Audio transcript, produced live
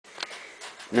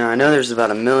Now, I know there's about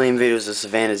 1,000,000 videos of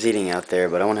Savannah's eating out there,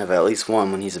 but I want to have at least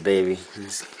one when he's a baby.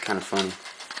 It's kind of funny.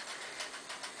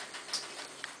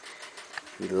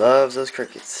 He loves those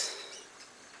crickets.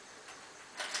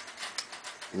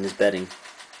 In his bedding.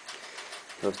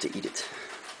 He loves to eat it.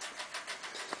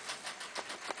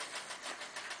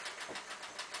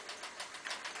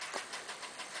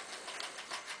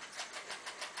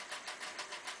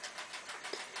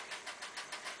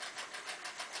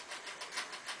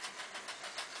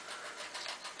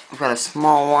 We've got a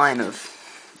small line of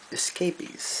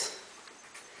escapees.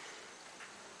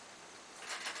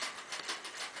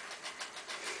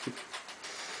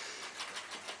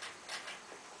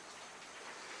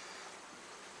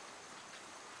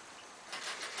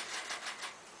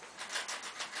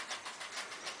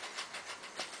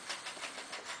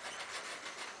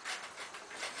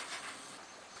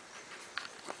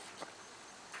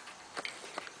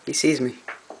 He sees me.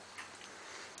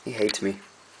 He hates me.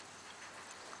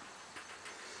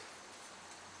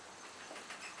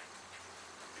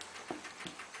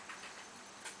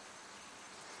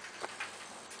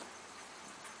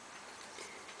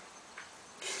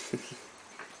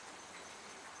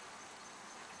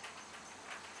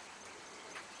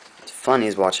 What's funny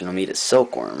is watching him eat a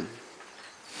silkworm.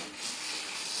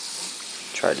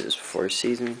 Tried this before he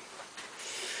sees me.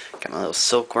 Got my little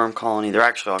silkworm colony. They're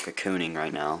actually all cocooning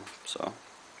right now, so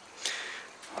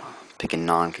pick a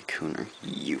non-cocooner.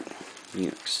 You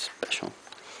look special.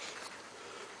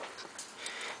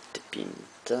 Dip you in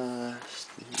dust.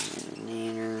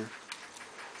 Nanner.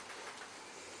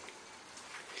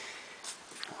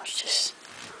 Watch this.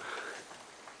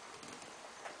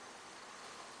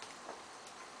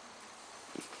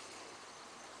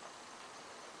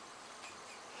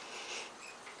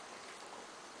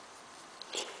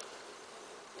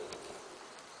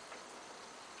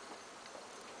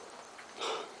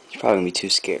 He's probably gonna be too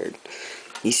scared.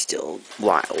 He's still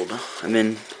wild. I've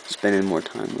been spending more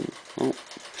time with him. Oh.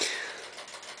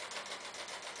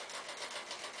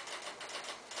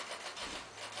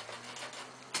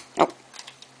 Oh.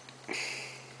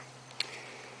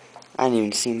 I didn't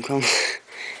even see him come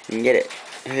and get it.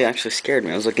 It actually scared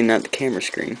me. I was looking at the camera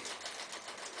screen.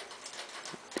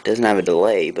 It doesn't have a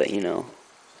delay, but you know,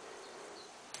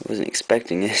 I wasn't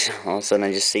expecting it. All of a sudden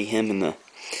I just see him in the...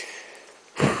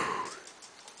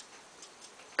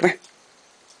 Come here.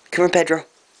 Come here, Pedro.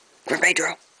 Come here,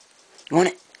 Pedro. You want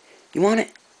it? You want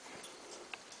it?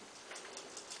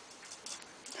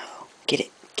 Oh, get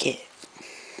it. Get it.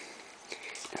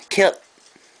 Now kill it.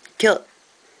 Kill it.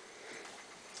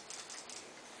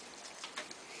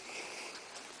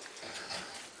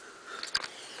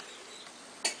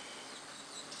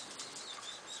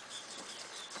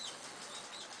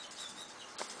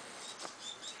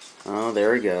 Oh,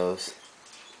 there he goes.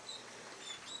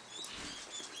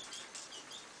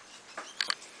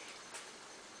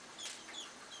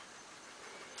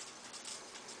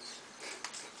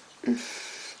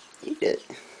 Eat it.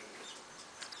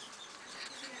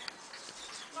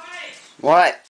 What?